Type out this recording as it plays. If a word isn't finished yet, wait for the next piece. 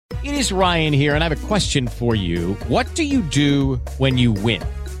It is Ryan here, and I have a question for you. What do you do when you win?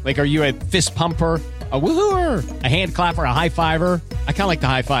 Like, are you a fist pumper, a woohooer, a hand clapper, a high fiver? I kind of like the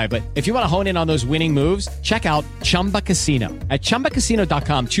high five, but if you want to hone in on those winning moves, check out Chumba Casino. At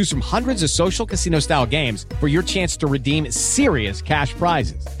ChumbaCasino.com, choose from hundreds of social casino-style games for your chance to redeem serious cash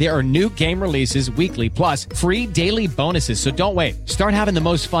prizes. There are new game releases weekly, plus free daily bonuses. So don't wait. Start having the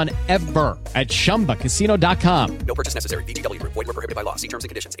most fun ever at ChumbaCasino.com. No purchase necessary. VGW Group. Void where prohibited by law. See terms and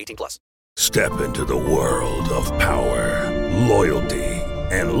conditions. 18+. Step into the world of power, loyalty,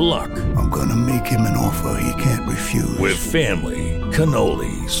 and luck. I'm gonna make him an offer he can't refuse. With family,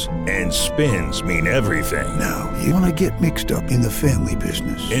 cannolis, and spins mean everything. Now, you wanna get mixed up in the family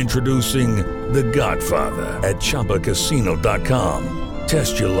business. Introducing The Godfather at ChumbaCasino.com.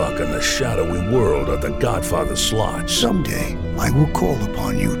 Test your luck in the shadowy world of The Godfather slot. Someday, I will call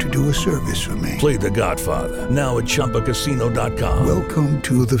upon you to do a service for me. Play The Godfather, now at ChumbaCasino.com. Welcome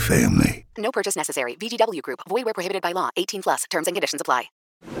to the family. No purchase necessary. VGW Group. Void where prohibited by law. 18+. Terms and conditions apply.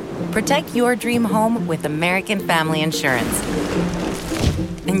 Protect your dream home with American Family Insurance.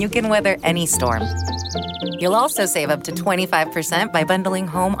 And you can weather any storm. You'll also save up to 25% by bundling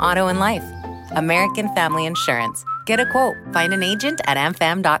home, auto, and life. American Family Insurance. Get a quote. Find an agent at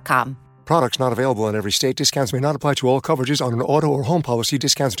amfam.com. Products not available in every state. Discounts may not apply to all coverages on an auto or home policy.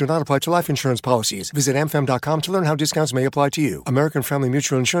 Discounts do not apply to life insurance policies. Visit amfam.com to learn how discounts may apply to you. American Family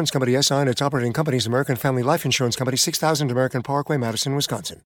Mutual Insurance Company, SI, and its operating companies, American Family Life Insurance Company, 6000 American Parkway, Madison,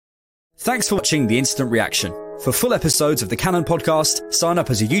 Wisconsin. Thanks for watching The Instant Reaction. For full episodes of the Canon Podcast, sign up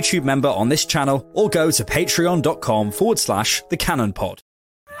as a YouTube member on this channel or go to patreon.com/The Canon Pod.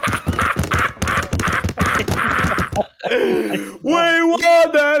 We won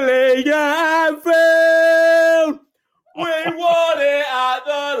the league at Anfield. We won it at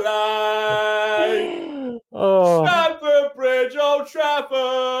the line. Stamford Bridge, Old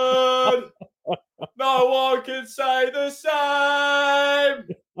Trafford. No one can say the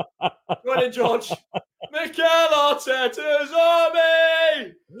same. Go on in, George. Mikel Arteta's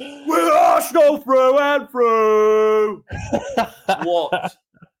army. We're Arsenal through and through. What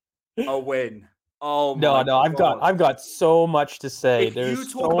a win. Oh my God. I've got so much to say. If There's you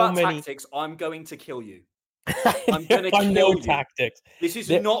talk so about many tactics, I'm going to kill you. I'm going to kill no you. tactics. This is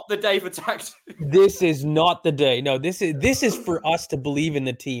not the day for tactics. This is not the day. No, this is for us to believe in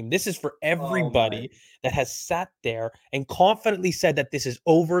the team. This is for everybody that has sat there and confidently said that this is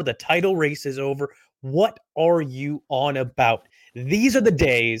over, the title race is over. What are you on about? These are the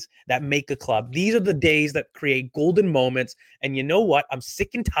days that make a club. These are the days that create golden moments. And you know what? I'm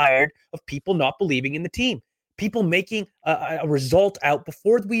sick and tired of people not believing in the team. People making a result out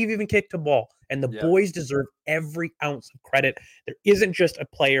before we've even kicked a ball. And the boys deserve every ounce of credit. There isn't just a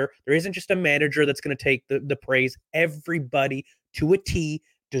player. There isn't just a manager that's going to take the praise. Everybody to a T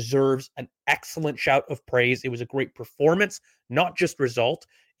deserves an excellent shout of praise. It was a great performance, not just result.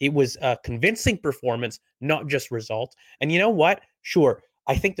 It was a convincing performance, not just result. And you know what? Sure,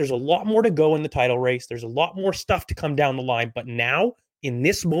 I think there's a lot more to go in the title race. There's a lot more stuff to come down the line. But now, in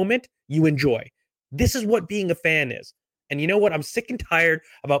this moment, you enjoy. This is what being a fan is. And you know what? I'm sick and tired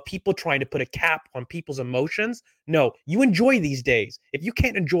about people trying to put a cap on people's emotions. No, you enjoy these days. If you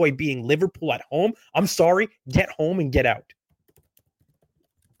can't enjoy being Liverpool at home, I'm sorry, get home and get out.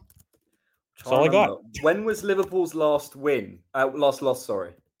 That's all I got. When was Liverpool's last win? Last loss,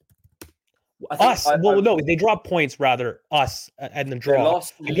 sorry. No, they dropped points rather. Us and the draw.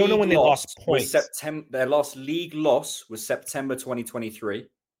 I don't know when they lost points. Their last league loss was September 2023.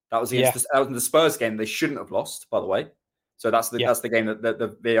 That was against the Spurs game. They shouldn't have lost, by the way. So that's the game that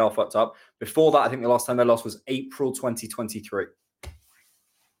the VAR fucked up. Before that, I think the last time they lost was April 2023.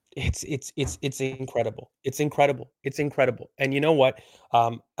 It's incredible. It's incredible. And you know what?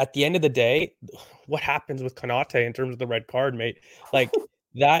 At the end of the day, what happens with Konate in terms of the red card, mate? Like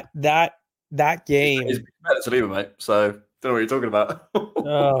that game. It's better to leave it, mate. So don't know what you're talking about.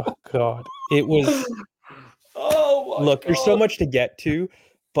 Oh God, it was. Look, there's so much to get to,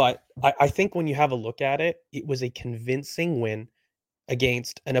 but I think when you have a look at it, it was a convincing win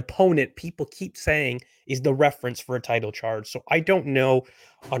against an opponent people keep saying is the reference for a title charge. So I don't know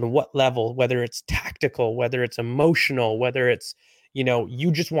on what level, whether it's tactical, whether it's emotional, whether it's,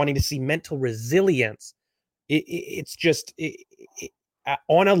 you just wanting to see mental resilience. It's just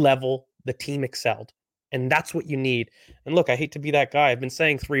on a level, the team excelled. And that's what you need. And look, I hate to be that guy. I've been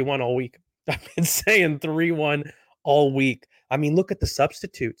saying 3-1 all week. I've been saying 3-1 all week. I mean, look at the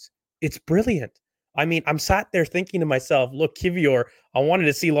substitutes. It's brilliant. I mean, I'm sat there thinking to myself, look, Kivior, I wanted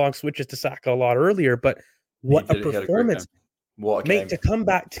to see long switches to Saka a lot earlier, but what a performance. What a Mate,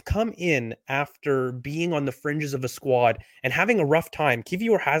 game. to come in after being on the fringes of a squad and having a rough time.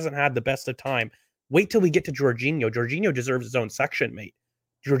 Kivior hasn't had the best of time. Wait till we get to Jorginho. Jorginho deserves his own section, mate.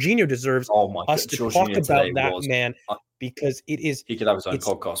 Jorginho deserves Oh my us God. to Jorginho talk about today that was man because he could have his own it's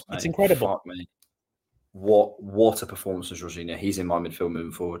podcast, mate. it's incredible. Fuck me. What a performance from Jorginho. He's in my midfield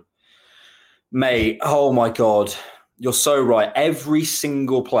moving forward. Mate, oh my God. You're so right. Every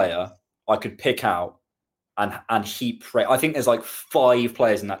single player I could pick out and heap praise. I think there's like 5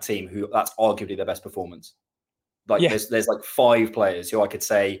 players in that team who that's arguably their best performance. Like there's like 5 players who I could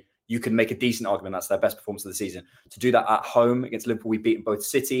say you can make a decent argument that's their best performance of the season. To do that at home against Liverpool, we've beaten both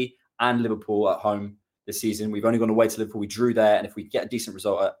City and Liverpool at home this season. We've only gone away to Liverpool. We drew there. And if we get a decent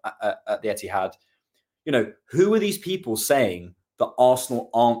result at the Etihad, you know, who are these people saying that Arsenal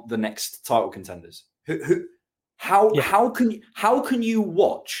aren't the next title contenders? How can you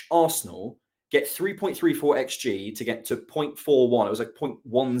watch Arsenal get 3.34 XG to get to 0.41? It was like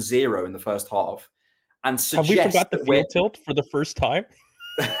 0.10 in the first half. And suggest have we forgot the that field tilt for the first time?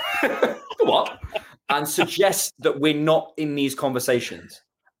 What? And suggest that we're not in these conversations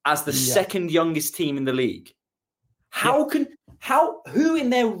as the second youngest team in the league. Who in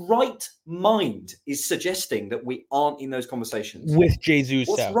their right mind is suggesting that we aren't in those conversations? With Jesus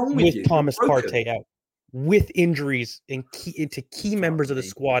What's out, wrong with you? Thomas Partey out, with injuries and key members of the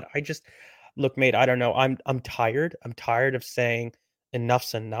squad. I just look, mate, I don't know. I'm tired. I'm tired of saying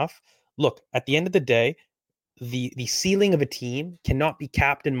enough's enough. Look, at the end of the day, the ceiling of a team cannot be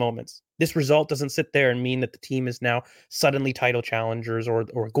capped in moments. This result doesn't sit there and mean that the team is now suddenly title challengers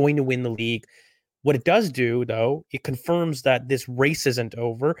or going to win the league. What it does do, though, it confirms that this race isn't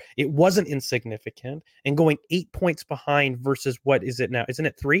over. It wasn't insignificant. And going 8 points behind versus what is it now? Isn't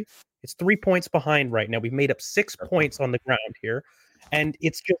it 3? It's 3 points behind right now. We've made up 6 points on the ground here. And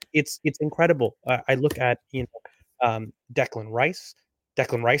it's just, it's incredible. I look at, Declan Rice.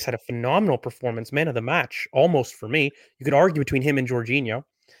 Declan Rice had a phenomenal performance, man of the match, almost for me. You could argue between him and Jorginho.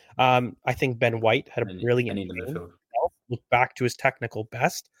 I think Ben White had a brilliant game. Look back to his technical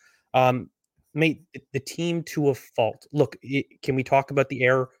best. Made the team to a fault. Look, can we talk about the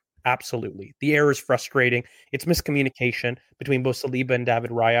error? Absolutely. The error is frustrating. It's miscommunication between both Saliba and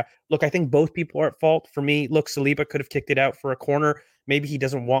David Raya. Look, I think both people are at fault. For me, look, Saliba could have kicked it out for a corner. Maybe he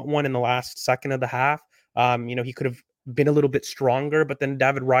doesn't want one in the last second of the half. He could have been a little bit stronger, but then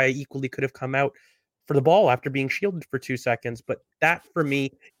David Raya equally could have come out for the ball after being shielded for 2 seconds. But that, for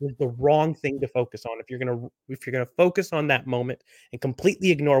me, is the wrong thing to focus on. If you're gonna focus on that moment and completely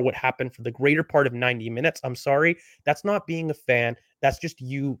ignore what happened for the greater part of 90 minutes, I'm sorry, that's not being a fan. That's just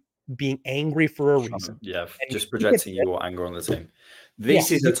you being angry for a reason. Yeah, just projecting your anger on the team.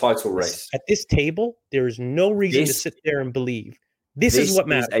 This is a title race. At this table, there is no reason to sit there and believe. This is what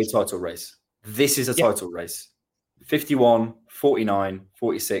matters. This is a title race. This is a title race. 51, 49,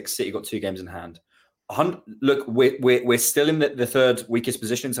 46. City got 2 games in hand. Look, we're still in the third weakest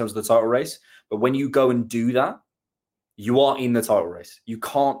position in terms of the title race. But when you go and do that, you are in the title race. You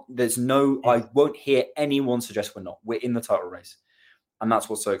can't. I won't hear anyone suggest we're not. We're in the title race, and that's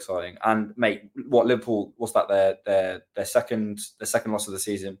what's so exciting. And mate, what Liverpool? What's that? Their second loss of the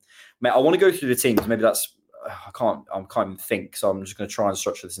season. Mate, I want to go through the teams. Maybe that's I can't even think. So I'm just going to try and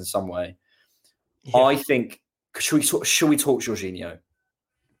structure this in some way. Yeah. I think should we talk Jorginho?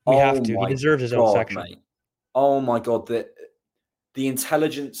 We have to. He deserves his own section. Mate. Oh my God, the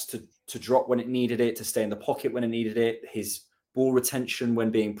intelligence to drop when it needed it, to stay in the pocket when it needed it, his ball retention when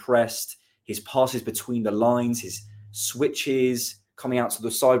being pressed, his passes between the lines, his switches coming out to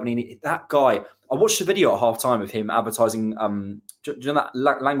the side when he needed that guy. I watched a video at halftime of him advertising. Do you know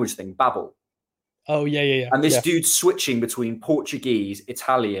that language thing, Babbel? Oh yeah. And this dude's switching between Portuguese,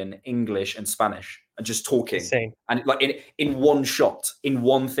 Italian, English, and Spanish, and just talking. Insane. And like in one shot, in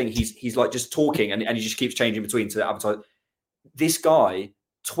one thing, he's like just talking, and he just keeps changing between to advertise. This guy,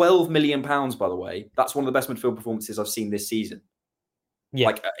 £12 million, by the way. That's one of the best midfield performances I've seen this season. Yeah,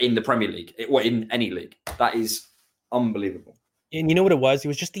 like in the Premier League, or in any league. That is unbelievable. And you know what it was? It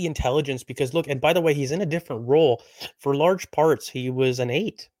was just the intelligence. Because look, and by the way, he's in a different role. For large parts, he was an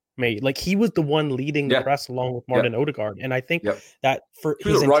 8. Mate, like he was the one leading the press along with Martin Odegaard, and I think that for he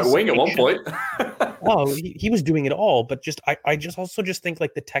was a right wing at one point. He was doing it all, but I just think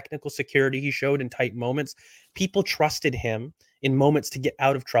like the technical security he showed in tight moments, people trusted him in moments to get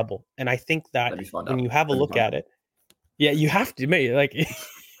out of trouble, and I think that when you have a look at it, you have to, mate. Like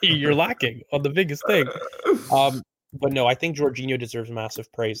you're lacking on the biggest thing. But no, I think Jorginho deserves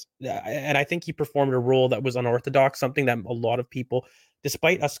massive praise, and I think he performed a role that was unorthodox, something that a lot of people.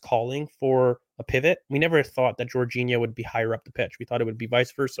 Despite us calling for a pivot, we never thought that Jorginho would be higher up the pitch. We thought it would be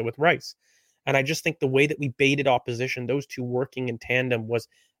vice versa with Rice. And I just think the way that we baited opposition, those two working in tandem, was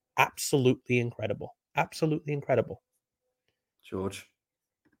absolutely incredible. Absolutely incredible. George.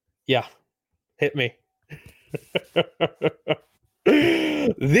 Yeah. Hit me.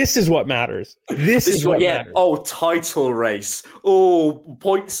 This is what matters. This is what matters. Oh, title race. Oh,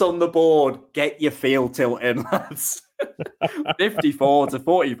 points on the board. Get your field tilt in, lads. 54 to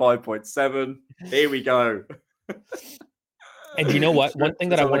 45.7. Here we go. And you know what? One thing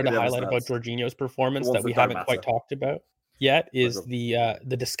that I wanted to highlight about Jorginho's performance that we haven't quite talked about yet is the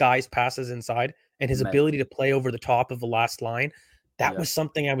disguised passes inside and his ability to play over the top of the last line. That was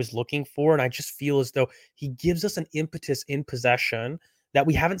something I was looking for, and I just feel as though he gives us an impetus in possession that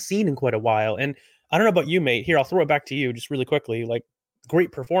we haven't seen in quite a while. And I don't know about you, mate. Here, I'll throw it back to you just really quickly. Like,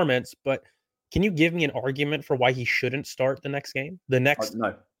 great performance, but can you give me an argument for why he shouldn't start the next game?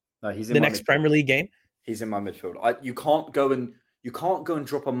 No, he's in the next Premier League game. He's in my midfield. You can't go and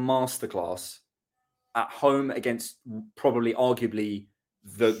drop a masterclass at home against probably arguably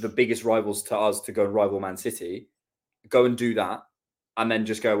the biggest rivals to us to go and rival Man City. Go and do that. And then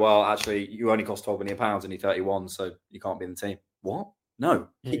just go, well, actually, you only cost £12 million and you're 31, so you can't be in the team. What? No,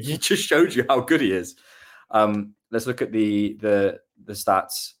 he just showed you how good he is. Let's look at the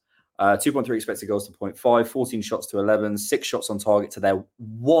stats. 2.3 expected goals to 0.5, 14 shots to 11, 6 shots on target to their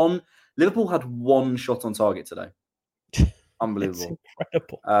 1. Liverpool had 1 shot on target today. Unbelievable.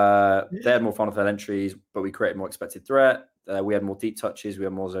 Incredible. They had more final third entries, but we created more expected threat. We had more deep touches. We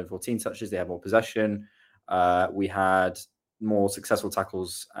had more zone 14 touches. They had more possession. We had more successful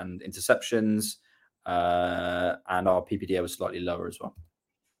tackles and interceptions, and our PPDA was slightly lower as well.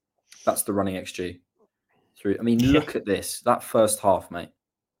 That's the running XG. Look at this. That first half, mate.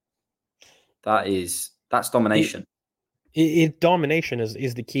 That's domination. Domination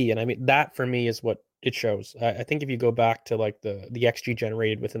is the key, and I mean that for me is what it shows. I think if you go back to like the XG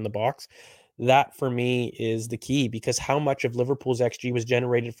generated within the box, that for me is the key, because how much of Liverpool's XG was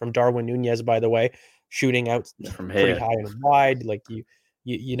generated from Darwin Nunez, by the way, shooting out from pretty high and wide. Like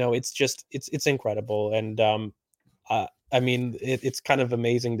you know, it's just it's incredible, and I mean it's kind of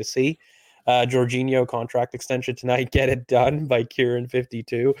amazing to see. Jorginho contract extension tonight, get it done by Kieran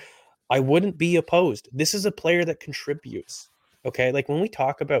 52. I wouldn't be opposed. This is a player that contributes. Okay, like when we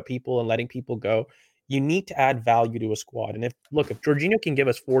talk about people and letting people go, you need to add value to a squad. And if Jorginho can give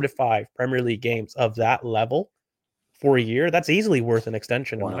us 4 to 5 Premier League games of that level for a year, that's easily worth an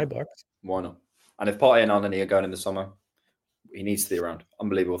extension in my books. Why not? And if Partey and Anthony are going in the summer, he needs to be around.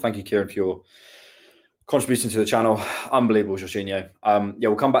 Unbelievable. Thank you, Kieran, for your contribution to the channel. Unbelievable, Jorginho.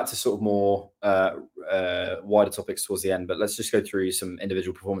 We'll come back to sort of more wider topics towards the end, but let's just go through some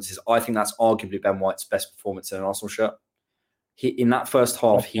individual performances. I think that's arguably Ben White's best performance in an Arsenal shirt. In that first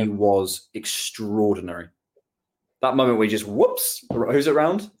half, he was extraordinary. That moment where he just whoops, who's it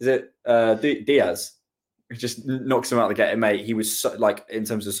around? Is it Diaz? He just knocks him out of the gate. Mate, he was so, like, in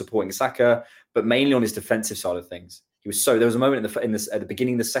terms of supporting Saka, but mainly on his defensive side of things. There was a moment at the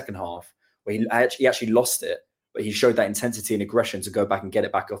beginning of the second half where he actually lost it, but he showed that intensity and aggression to go back and get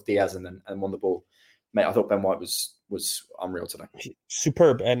it back off Diaz and won the ball. Mate, I thought Ben White was unreal today.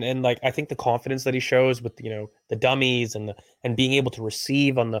 Superb, and like I think the confidence that he shows with the dummies and being able to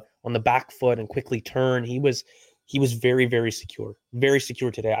receive on the back foot and quickly turn, he was very, very secure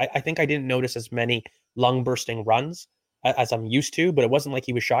today. I think I didn't notice as many lung bursting runs as I'm used to, but it wasn't like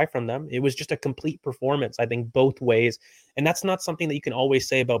he was shy from them. It was just a complete performance, I think, both ways. And that's not something that you can always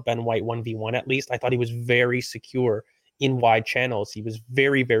say about Ben White 1v1, at least. I thought he was very secure in wide channels. He was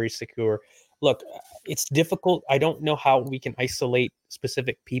very, very secure. Look, it's difficult. I don't know how we can isolate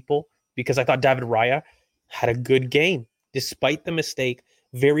specific people, because I thought David Raya had a good game, despite the mistake,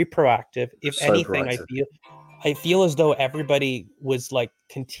 very proactive. If so anything, proactive. I feel as though everybody was like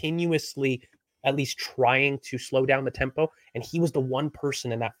continuously at least trying to slow down the tempo. And he was the one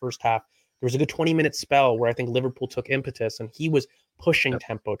person in that first half. There was a good 20-minute spell where I think Liverpool took impetus and he was pushing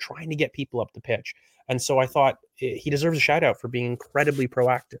tempo, trying to get people up the pitch. And so I thought he deserves a shout out for being incredibly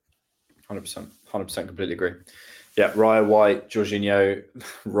proactive. 100%. Completely agree. Yeah, Raya, White, Jorginho,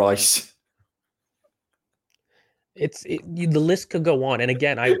 Rice. The list could go on. And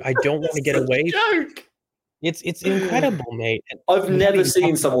again, I don't want to get away. Joke. It's incredible, mate. I've never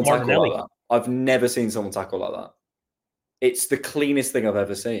seen someone tackle like that. I've never seen someone tackle like that. It's the cleanest thing I've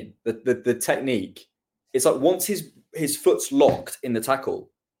ever seen. The technique. It's like once his foot's locked in the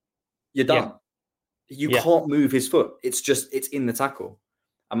tackle, you're done. Yeah. You can't move his foot. It's in the tackle.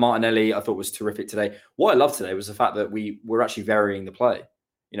 And Martinelli, I thought, was terrific today. What I loved today was the fact that we were actually varying the play.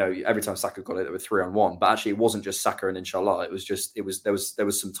 Every time Saka got it, there were 3-on-1. But actually, it wasn't just Saka and Inshallah. It was there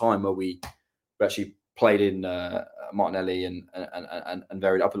was some time where we actually played in Martinelli and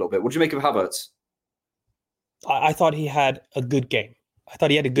varied up a little bit. What do you make of Havertz? I thought he had a good game.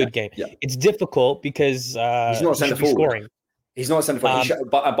 Game. Yeah. It's difficult because he's not a centre forward. Scoring. He's not a centre forward.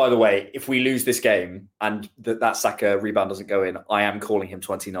 But by the way, if we lose this game and that Saka rebound doesn't go in, I am calling him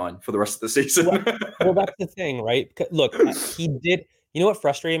 29 for the rest of the season. Well, that's the thing, right? Look, he did. You know what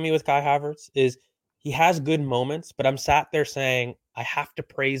frustrated me with Kai Havertz is he has good moments, but I'm sat there saying I have to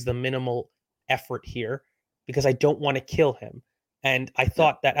praise the minimal effort here because I don't want to kill him. And I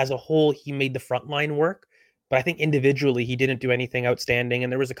thought that as a whole, he made the front line work. But I think individually, he didn't do anything outstanding.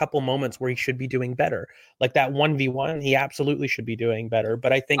 And there was a couple moments where he should be doing better. Like that 1v1, he absolutely should be doing better.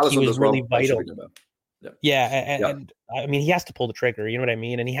 But I think he was really vital. And I mean, he has to pull the trigger. You know what I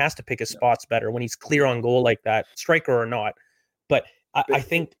mean? And he has to pick his spots better when he's clear on goal like that, striker or not. But I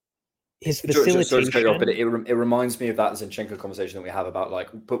think his facilitation... But it reminds me of that Zinchenko conversation that we have about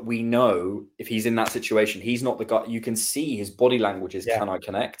but we know if he's in that situation, he's not the guy. You can see his body language is, can I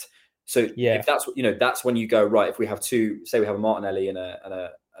connect? So if that's that's when you go, right, if we have say we have a Martinelli and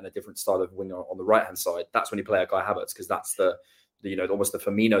a different style of winger on the right hand side, that's when you play a Kai Havertz because that's the almost the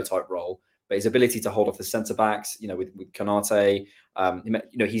Firmino type role. But his ability to hold off the centre backs, with Konate,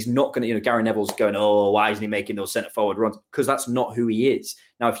 he's not going to, Gary Neville's going, oh, why isn't he making those centre forward runs? Because that's not who he is.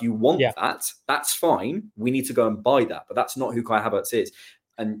 Now, if you want that, that's fine. We need to go and buy that, but that's not who Kai Havertz is.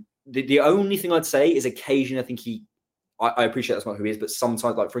 And the only thing I'd say is occasionally I think I appreciate that's not who he is, but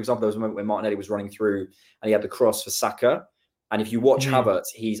sometimes, for example, there was a moment when Martinelli was running through and he had the cross for Saka. And if you watch Havertz,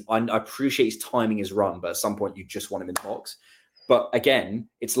 I appreciate his timing his run, but at some point you just want him in the box. But again,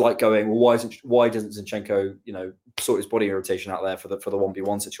 it's like going, well, why doesn't Zinchenko, sort his body rotation out there for the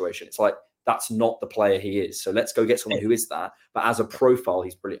 1v1 situation? It's like, that's not the player he is. So let's go get someone who is that. But as a profile,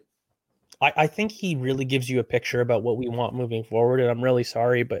 he's brilliant. I think he really gives you a picture about what we want moving forward. And I'm really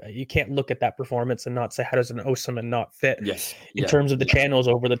sorry, but you can't look at that performance and not say, how does an Osimhen not fit in terms of the channels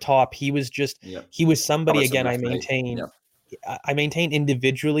over the top? He was he was somebody, again, I maintain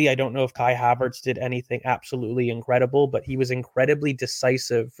individually. I don't know if Kai Havertz did anything absolutely incredible, but he was incredibly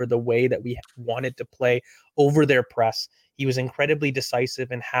decisive for the way that we wanted to play over their press. He was incredibly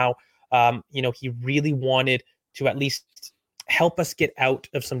decisive in how, he really wanted to at least help us get out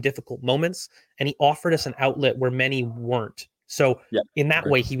of some difficult moments. And he offered us an outlet where many weren't. So in that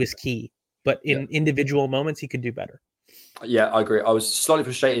way, he was key. But in individual moments, he could do better. Yeah, I agree. I was slightly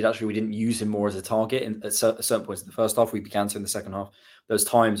frustrated, actually, we didn't use him more as a target at certain points in the first half. We began to in the second half. Those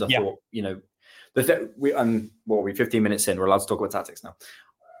times I thought, we're 15 minutes in. We're allowed to talk about tactics now.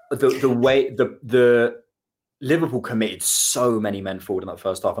 The way the Liverpool committed so many men forward in that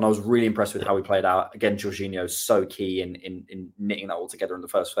first half, and I was really impressed with how we played out. Again, Jorginho so key in knitting that all together in the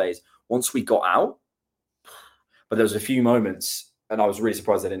first phase. Once we got out, but there was a few moments, and I was really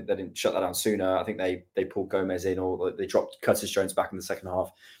surprised they didn't shut that down sooner. I think they pulled Gomez in, or they dropped Curtis Jones back in the second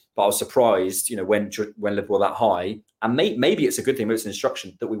half. But I was surprised, when Liverpool were that high, and maybe it's a good thing, maybe it's an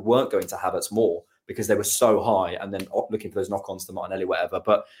instruction that we weren't going to have Havertz more because they were so high, and then looking for those knock-ons to Martinelli, whatever.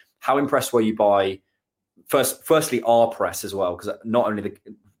 But how impressed were you by firstly our press as well? Because not only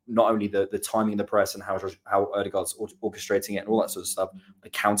the timing of the press and how Odegaard's orchestrating it and all that sort of stuff, the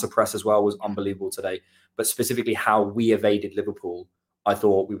counter press as well was unbelievable today. But specifically how we evaded Liverpool, I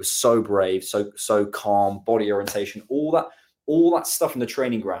thought we were so brave, so calm, body orientation, all that stuff in the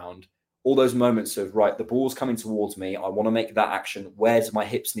training ground, all those moments of, right, the ball's coming towards me, I want to make that action, where's my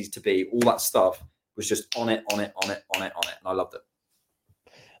hips needs to be, all that stuff was just on it, and I loved it.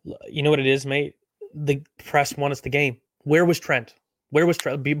 You know what it is, mate? The press won us the game. Where was Trent?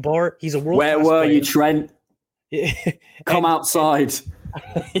 Bar, he's a world. Where were you, Trent? Come outside.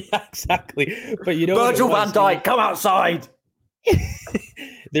 Yeah, exactly. But Virgil van Dijk, come outside.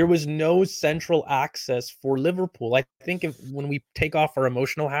 There was no central access for Liverpool. I think when we take off our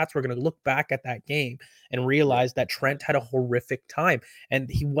emotional hats, we're going to look back at that game and realize that Trent had a horrific time and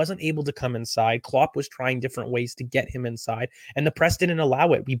he wasn't able to come inside. Klopp was trying different ways to get him inside and the press didn't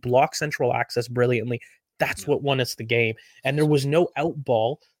allow it. We blocked central access brilliantly. That's what won us the game. And there was no out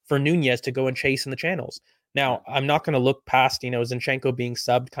ball for Nunez to go and chase in the channels. Now, I'm not going to look past, Zinchenko being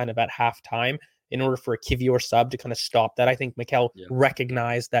subbed kind of at halftime in order for a Kivior sub to kind of stop that. I think Mikel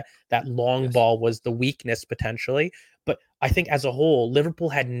recognized that long ball was the weakness potentially. But I think as a whole, Liverpool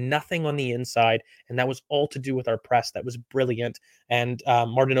had nothing on the inside, and that was all to do with our press. That was brilliant. And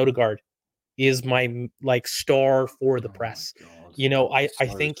Martin Odegaard is my star for the press. I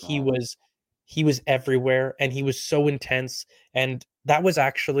think he was everywhere, and he was so intense. And that was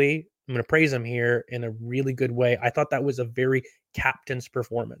actually, I'm going to praise him here in a really good way. I thought that was a very captain's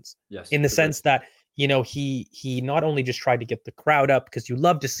performance. Yes, in the sense that he not only just tried to get the crowd up, because you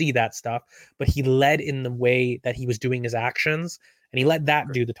love to see that stuff, but he led in the way that he was doing his actions, and he let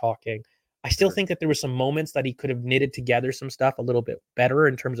that do the talking. I still think that there were some moments that he could have knitted together some stuff a little bit better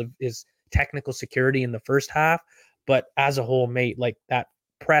in terms of his technical security in the first half. But as a whole, mate, like that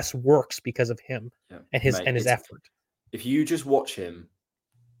press works because of him and his effort. If you just watch him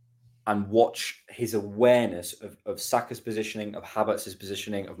and watch his awareness of Saka's positioning, of Havertz's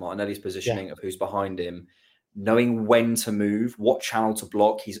positioning, of Martinelli's positioning, of who's behind him, knowing when to move, what channel to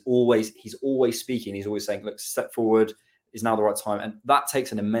block, he's always speaking. He's always saying, "Look, step forward. Is now the right time?" And that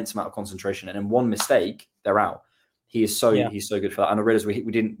takes an immense amount of concentration. And in one mistake, they're out. He's so good for that. And I realized we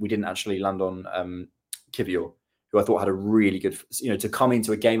didn't actually land on Kivior, who I thought had a really good, to come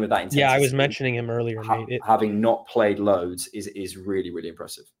into a game with that intensity. Yeah, I was mentioning him earlier, mate. Having not played loads is really, really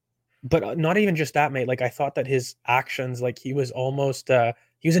impressive. But not even just that, mate. Like, I thought that his actions, like, he was almost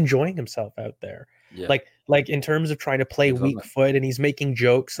he was enjoying himself out there. Yeah. Like in terms of trying to play weak foot, and he's making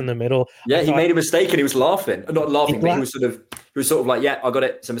jokes in the middle. Yeah, he made a mistake and he was laughing. Not laughing, but he was sort of like, "Yeah, I got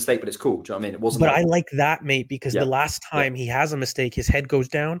it. It's a mistake, but it's cool." Do you know what I mean? It wasn't. But I like that, mate, because the last time he has a mistake, his head goes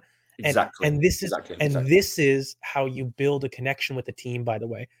down. And this is how you build a connection with the team, by the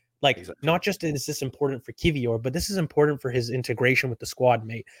way. Like, not just is this important for Kivior, but this is important for his integration with the squad,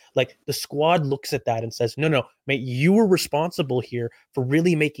 mate. Like, the squad looks at that and says, no, mate, you were responsible here for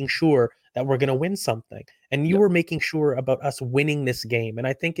really making sure that we're going to win something. And you were making sure about us winning this game. And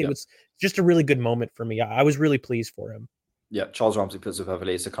I think it was just a really good moment for me. I was really pleased for him. Yeah, Charles Ramsey puts it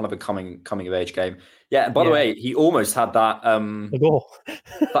perfectly. It's a kind of a coming of age game. Yeah, and by the way, he almost had that goal.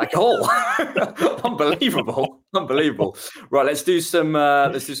 That goal. Unbelievable. Right, let's do some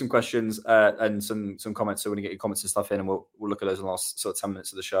questions and some comments. So when you get your comments and stuff in, and we'll look at those in the last sort of 10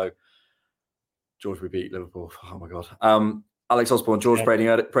 minutes of the show. George, we beat Liverpool. Oh my god. Alex Osborne, George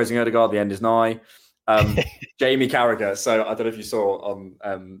praising Odegaard. The end is nigh. Jamie Carragher. So I don't know if you saw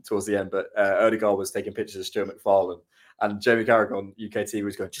on towards the end, but Odegaard was taking pictures of Stuart McFarlane. And Jamie Carragher on UKT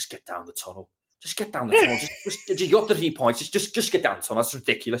was going, "Just get down the tunnel. Just get down the tunnel. You got the 3 points. Just get down the tunnel. That's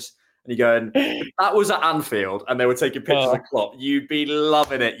ridiculous." And you're going, "That was at Anfield, and they were taking pictures of Klopp. You'd be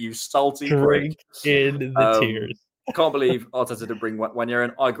loving it, you salty prick." In the tears. Can't believe Arteta didn't bring Wanyama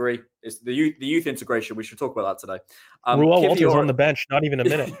in. I agree. It's the youth integration. We should talk about that today. Ruel Walter's on the bench. Not even a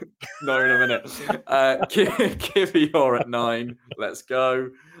minute. Not even a minute. Kivior at 9. Let's go.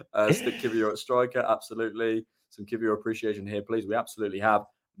 Stick Kivior at striker. Absolutely. Some Kivior appreciation here, please. We absolutely have.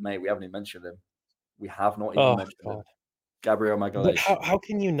 Mate, we haven't even mentioned him. We have not even mentioned him. Gabriel Magalhaes. How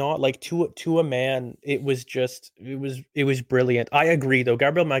can you not? Like, to a man, it was brilliant. I agree, though.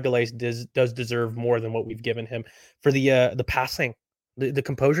 Gabriel Magalhaes does deserve more than what we've given him for the passing. The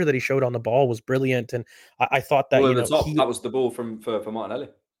composure that he showed on the ball was brilliant, and I thought that that was the ball for Martinelli.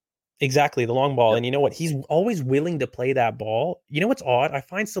 Exactly, the long ball. And you know what? He's always willing to play that ball. You know what's odd? I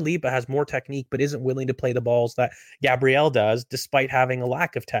find Saliba has more technique, but isn't willing to play the balls that Gabriel does, despite having a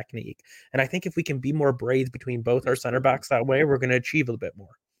lack of technique. And I think if we can be more brave between both our center backs that way, we're going to achieve a bit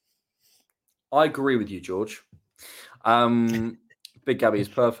more. I agree with you, George. Big Gabby is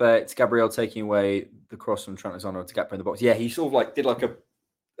perfect. Gabriel taking away the cross from Trent Alexander to Gakpo in the box. Yeah, he sort of like did like a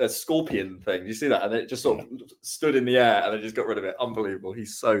scorpion thing. You see that? And it just sort of stood in the air and they just got rid of it. Unbelievable.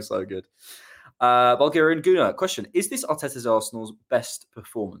 He's so good. Bulgarian Guna, question. Is this Arteta's Arsenal's best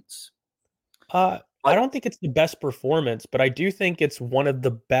performance? I don't think it's the best performance, but I do think it's one of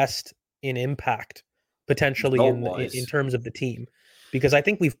the best in impact, potentially in terms of the team. Because I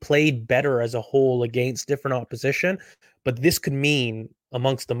think we've played better as a whole against different opposition, but this could mean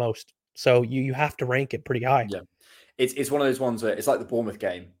amongst the most. So you have to rank it pretty high. Yeah. It's one of those ones where it's like the Bournemouth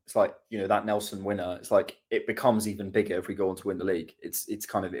game. It's like, that Nelson winner. It's like it becomes even bigger if we go on to win the league. It's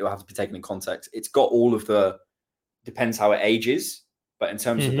kind of, it'll have to be taken in context. It's got all of the, depends how it ages, but in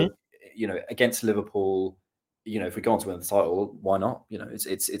terms of the, against Liverpool, if we go on to win the title, why not?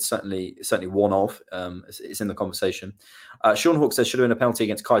 It's certainly one of. It's in the conversation. Sean Hawke says should have been a penalty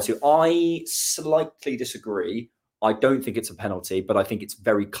against Kaisu. I slightly disagree. I don't think it's a penalty, but I think it's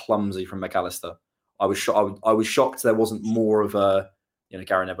very clumsy from McAllister. I was shocked there wasn't more of a,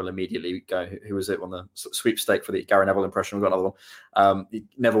 Gary Neville immediately go, who was it on the sweepstake for the Gary Neville impression? We've got another one.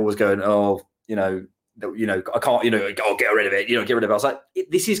 Neville was going, I can't, I'll get rid of it, get rid of it. I was like,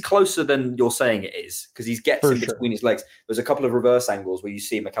 this is closer than you're saying it is, because he gets in between his legs. There's a couple of reverse angles where you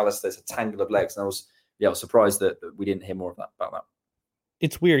see McAllister's a tangle of legs, and I was surprised that we didn't hear more about that.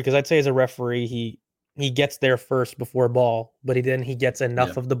 It's weird because I'd say as a referee, he gets there first before ball, but he gets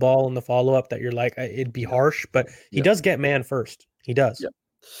enough of the ball in the follow-up that you're like, it'd be harsh, but he does get man first. He does.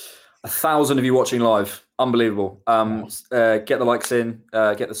 1,000 of you watching live. Unbelievable. Wow. Get the likes in,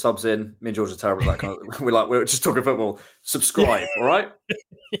 get the subs in. Me and George are terrible at that kind of. We're just talking football. Subscribe, all right?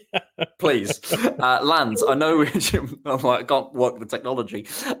 Please. Lands, I know I can't work the technology.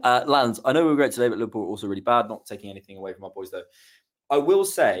 Lands, I know we were great today, but Liverpool were also really bad. Not taking anything away from our boys, though. I will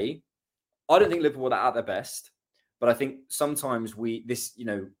say, I don't think Liverpool are at their best, but I think sometimes this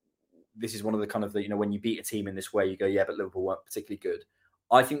is one of the kind of when you beat a team in this way, you go, yeah, but Liverpool weren't particularly good.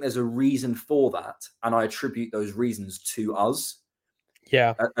 I think there's a reason for that, and I attribute those reasons to us.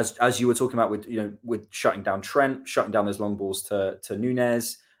 Yeah, as you were talking about with shutting down Trent, shutting down those long balls to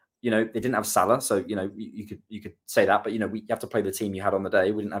Nunez. They didn't have Salah, so you could say that, but you have to play the team you had on the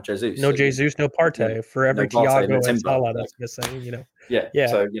day. We didn't have Jesus. No Jesus, no Partey. Forever Thiago and Salah. That's missing. Yeah.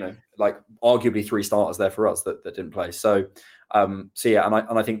 So like arguably 3 starters there for us that didn't play. So yeah,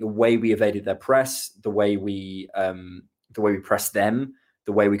 and I think the way we evaded their press, the way we pressed them,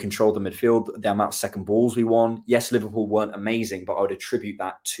 the way we controlled the midfield, the amount of second balls we won. Yes, Liverpool weren't amazing, but I would attribute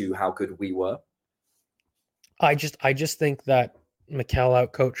that to how good we were. I just think that Mikel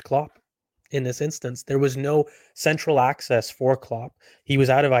outcoached Klopp in this instance. There was no central access for Klopp. He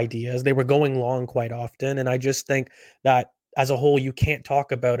was out of ideas. They were going long quite often. And I just think that as a whole, you can't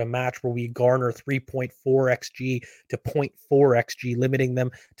talk about a match where we garner 3.4 XG to 0.4 XG, limiting them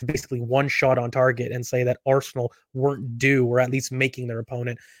to basically 1 shot on target, and say that Arsenal weren't due, or at least making their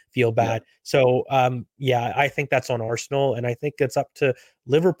opponent feel bad. Yeah. So, I think that's on Arsenal. And I think it's up to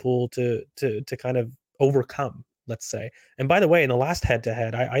Liverpool to kind of overcome, let's say. And by the way, in the last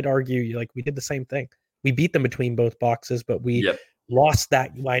head-to-head, I'd argue like we did the same thing. We beat them between both boxes, but we lost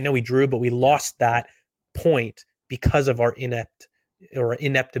that. I know we drew, but we lost that point because of our inept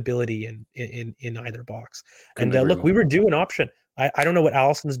ability in either box. And look, we were due an option. I don't know what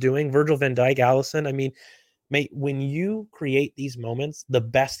Alisson's doing. Virgil van Dijk, Alisson. I mean, mate, when you create these moments, the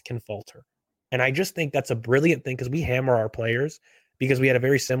best can falter. And I just think that's a brilliant thing, because we hammer our players, because we had a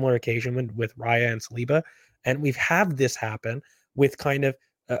very similar occasion with Raya and Saliba. And we've had this happen with kind of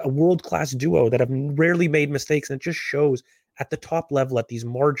a world-class duo that have rarely made mistakes. And it just shows at the top level, at these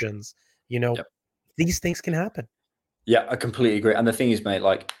margins, these things can happen. Yeah, I completely agree. And the thing is, mate,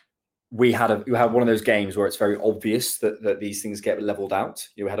 like we had one of those games where it's very obvious that these things get leveled out.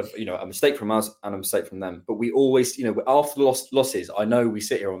 We had a mistake from us and a mistake from them. But we always, after the losses, I know we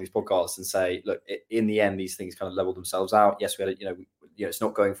sit here on these podcasts and say, look, in the end, these things kind of level themselves out. Yes, we had it's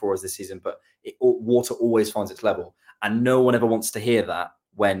not going for us this season, but water always finds its level. And no one ever wants to hear that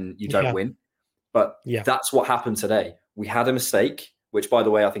when you don't win. But that's what happened today. We had a mistake, which, by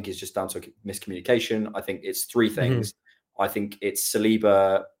the way, I think is just down to miscommunication. I think it's 3 things. I think it's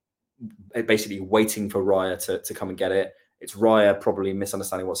Saliba basically waiting for Raya to come and get it. It's Raya probably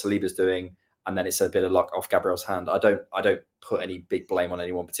misunderstanding what Saliba's doing, and then it's a bit of luck off Gabriel's hand. I don't put any big blame on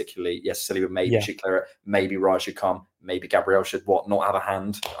anyone particularly. Yes, Saliba maybe should clear it. Maybe Raya should come. Maybe Gabriel should not have a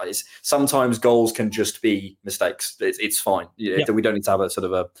hand. Sometimes goals can just be mistakes. It's fine. We don't need to have a sort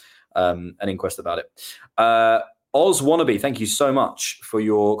of an inquest about it. Oz Wannabe, thank you so much for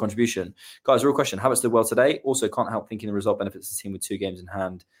your contribution. Guys, real question. Havertz did well today. Also, can't help thinking the result benefits the team with 2 games in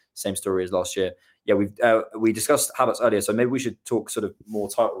hand. Same story as last year. Yeah, we discussed Havertz earlier, so maybe we should talk sort of more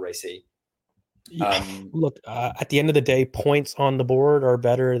title racy. Look, at the end of the day, points on the board are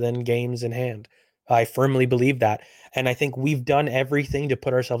better than games in hand. I firmly believe that. And I think we've done everything to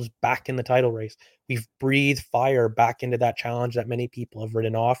put ourselves back in the title race. We've breathed fire back into that challenge that many people have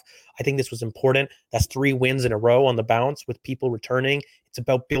written off. I think this was important. That's 3 wins in a row on the bounce with people returning. It's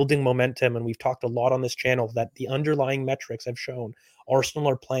about building momentum. And we've talked a lot on this channel that the underlying metrics have shown Arsenal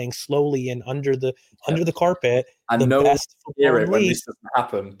are playing slowly and under the carpet. And no one hear it when this doesn't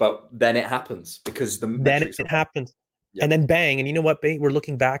happen, but then it happens because then it happens. Yeah. And then bang. And you know what, we're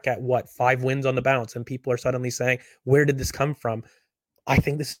looking back at 5 wins on the bounce, and people are suddenly saying, where did this come from? I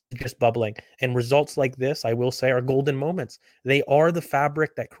think this is just bubbling. And results like this, I will say, are golden moments. They are the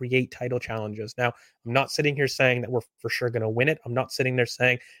fabric that create title challenges. Now, I'm not sitting here saying that we're for sure going to win it. I'm not sitting there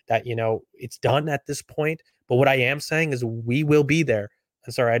saying that, it's done at this point. But what I am saying is we will be there.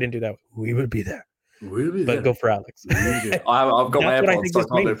 I'm sorry, I didn't do that. We will be there. We'll be there. But go for Alex. I've got my AirPods, so I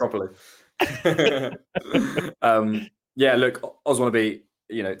can't do it properly. Yeah, look, I was want to be,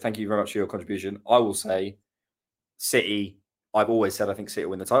 thank you very much for your contribution. I will say City, I've always said I think City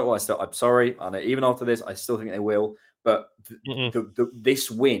will win the title. I'm sorry. I know even after this, I still think they will. But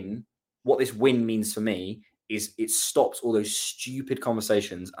this win, what this win means for me is it stops all those stupid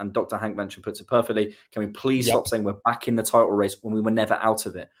conversations. And Dr. Hank Mention puts it perfectly. Can we please stop saying we're back in the title race when we were never out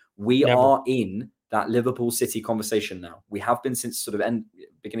of it? We are in that Liverpool City conversation now. We have been since sort of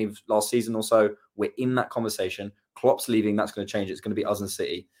beginning of last season or so. We're in that conversation. Klopp's leaving. That's going to change. It's going to be us and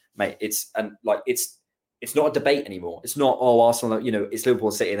City, mate. It's not a debate anymore. It's not, Arsenal, it's Liverpool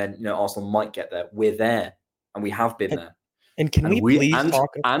and City, and then, Arsenal might get there. We're there, and we have been there. And can we please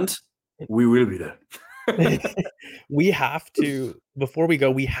talk? And we will be there. We have to, before we go,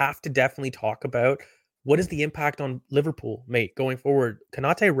 we have to definitely talk about what is the impact on Liverpool, mate, going forward.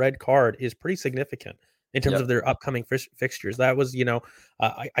 Konate red card is pretty significant in terms of their upcoming fixtures. That was,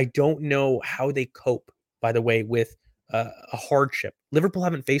 I don't know how they cope, by the way, with a hardship. Liverpool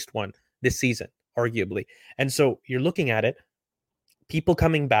haven't faced one this season, arguably. And so you're looking at it, people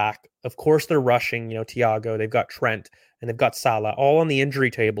coming back. Of course, they're rushing, Thiago, they've got Trent, and they've got Salah all on the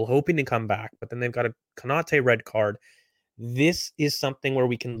injury table, hoping to come back. But then they've got a Konate red card. This is something where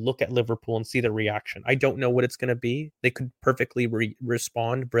we can look at Liverpool and see the reaction. I don't know what it's going to be. They could perfectly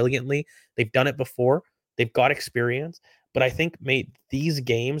respond brilliantly. They've done it before. They've got experience. But I think, mate, these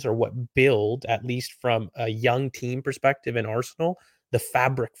games are what build, at least from a young team perspective in Arsenal, the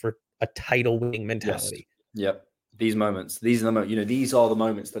fabric for a title-winning mentality. Yes. Yep. These moments, these are the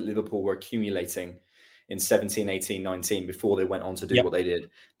moments that Liverpool were accumulating in 17, 18, 19 before they went on to do what they did.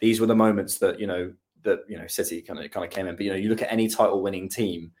 These were the moments that, City kind of came in. But, you look at any title-winning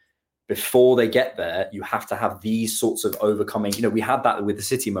team, before they get there, you have to have these sorts of overcoming. We had that with the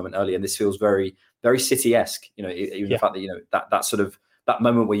City moment earlier, and this feels very, very City-esque. Even the fact that, that sort of that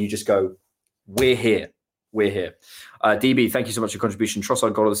moment where you just go, we're here. We're here. DB, thank you so much for your contribution.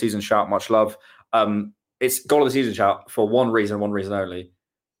 Trossard, goal of the season shout, much love. It's goal of the season shout for one reason only.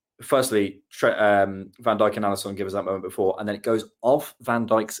 Firstly, Van Dijk and Alisson give us that moment before, and then it goes off Van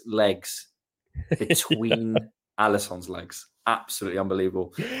Dijk's legs between Alisson's legs. Absolutely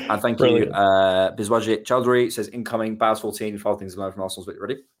unbelievable. And thank you, Biswajit Chowdhury says, incoming, Baz 14, 5 things we learned from Arsenal's victory.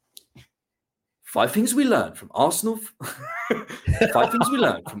 Ready? 5 things we learned from Arsenal. 5 things we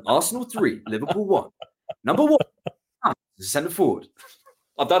learned from Arsenal 3, Liverpool 1. Number 1, centre forward.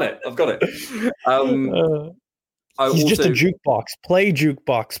 I've done it. I've got it. He's just a jukebox. Play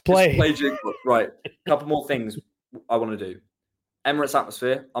jukebox. Play jukebox. Right. A couple more things I want to do. Emirates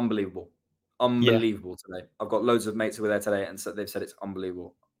atmosphere, unbelievable. Unbelievable today. I've got loads of mates who were there today, and they've said it's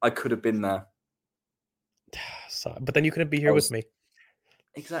unbelievable. I could have been there. But then you couldn't be here with me.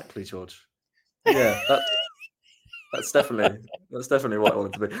 Exactly, George. Yeah, that's definitely what I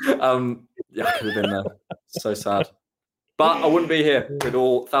wanted to be. I could have been there. So sad. But I wouldn't be here with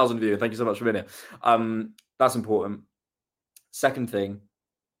all 1,000 of you. Thank you so much for being here. That's important. Second thing,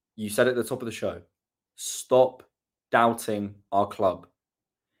 you said at the top of the show, stop doubting our club.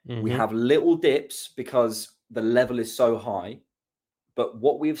 Mm-hmm. We have little dips because the level is so high. But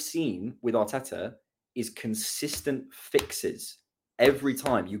what we've seen with Arteta is consistent fixes every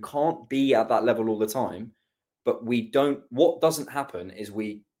time. You can't be at that level all the time. But what doesn't happen is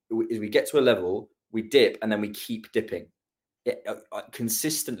we get to a level, we dip, and then we keep dipping.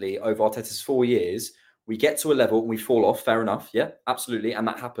 Consistently over Arteta's 4 years, we get to a level and we fall off. Fair enough. Yeah, absolutely. And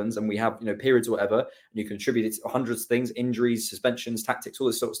that happens. And we have, periods or whatever, and you contribute to hundreds of things, injuries, suspensions, tactics, all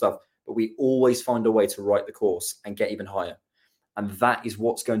this sort of stuff. But we always find a way to right the course and get even higher. And that is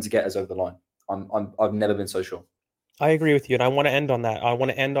what's going to get us over the line. I've never been so sure. I agree with you. And I want to end on that. I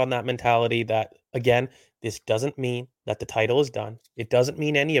want to end on that mentality that, again, this doesn't mean that the title is done. It doesn't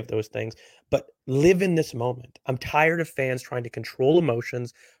mean any of those things, but live in this moment. I'm tired of fans trying to control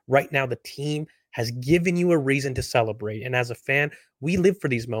emotions. Right now, the team has given you a reason to celebrate. And as a fan, we live for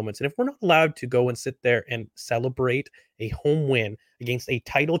these moments. And if we're not allowed to go and sit there and celebrate a home win against a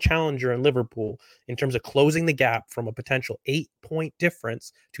title challenger in Liverpool in terms of closing the gap from a potential 8-point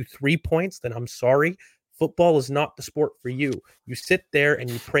difference to 3 points, then I'm sorry. Football is not the sport for you. You sit there and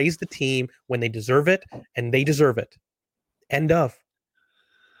you praise the team when they deserve it, and they deserve it. End of.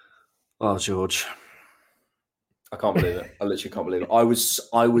 Oh, George. I can't believe it. I literally can't believe it. I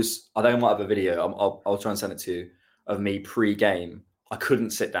think I might have a video. I'll try and send it to you of me pre-game. I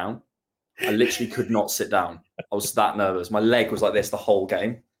couldn't sit down. I literally could not sit down. I was that nervous. My leg was like this the whole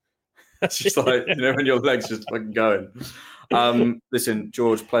game. It's just like, when your leg's just fucking going. Listen,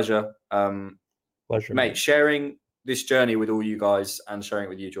 George, pleasure. Pleasure, mate. Sharing this journey with all you guys and sharing it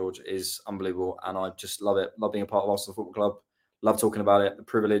with you, George, is unbelievable. And I just love it. Love being a part of Arsenal Football Club. Love talking about it. The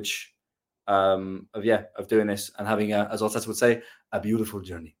privilege of doing this and having as Arteta would say, a beautiful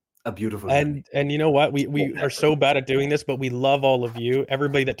journey. A beautiful journey. And you know what? We are so bad at doing this, but we love all of you.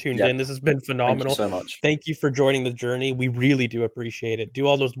 Everybody that tuned in. This has been phenomenal. Thank you so much. Thank you for joining the journey. We really do appreciate it. Do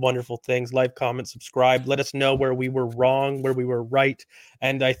all those wonderful things. Like, comment, subscribe. Let us know where we were wrong, where we were right.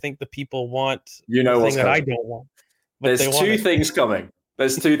 And I think the people want the thing that I don't want. There's two things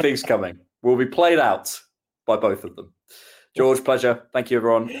coming. We'll be played out by both of them. George, pleasure. Thank you,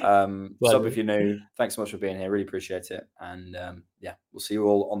 everyone. Sub if you're new. Thanks so much for being here. Really appreciate it. And yeah, we'll see you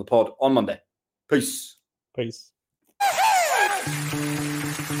all on the pod on Monday. Peace. Peace. Come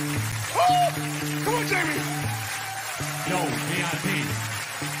on, Jamie. Yo, VIP.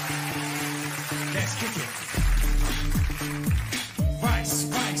 Let's kick it. Rice,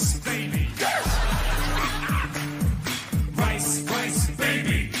 baby. Yes. Rice,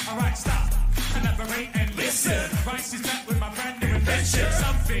 baby. All right, stop. Collaborate and listen. Rice is back with my brand new invention.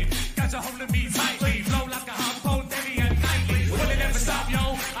 Something got a hold of me tightly. Flow like a hot cold daily and nightly. Will it ever stop,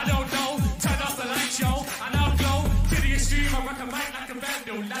 yo? I don't know. Turn off the lights, yo. And I'll go to the extreme. I rock a mic like a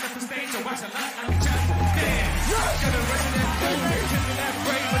vandal. Ladder for stage, I watch a light like a candle. Damn. Got a resident fool. Killing that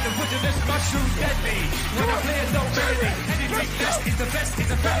brain with the woodiness mushroom deadly. When I play it, don't dirty. Anything less is the best,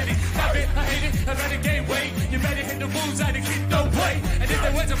 it's a vanity. Love it, I hate it, I let it gain weight. You better hit the bullseye, the kid don't play. And if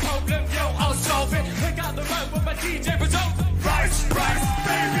there was a problem, yo, I'll solve it. Pick out the road with my DJ result. Rice,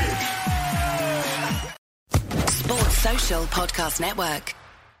 baby. Sports Social Podcast Network.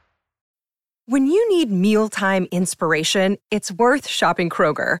 When you need mealtime inspiration, it's worth shopping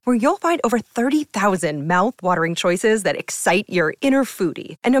Kroger, where you'll find over 30,000 mouth-watering choices that excite your inner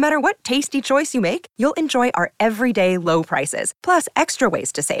foodie. And no matter what tasty choice you make, you'll enjoy our everyday low prices, plus extra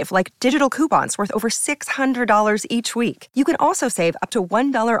ways to save, like digital coupons worth over $600 each week. You can also save up to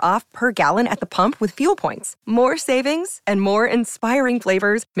 $1 off per gallon at the pump with fuel points. More savings and more inspiring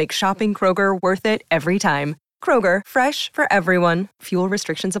flavors make shopping Kroger worth it every time. Kroger, fresh for everyone. Fuel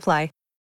restrictions apply.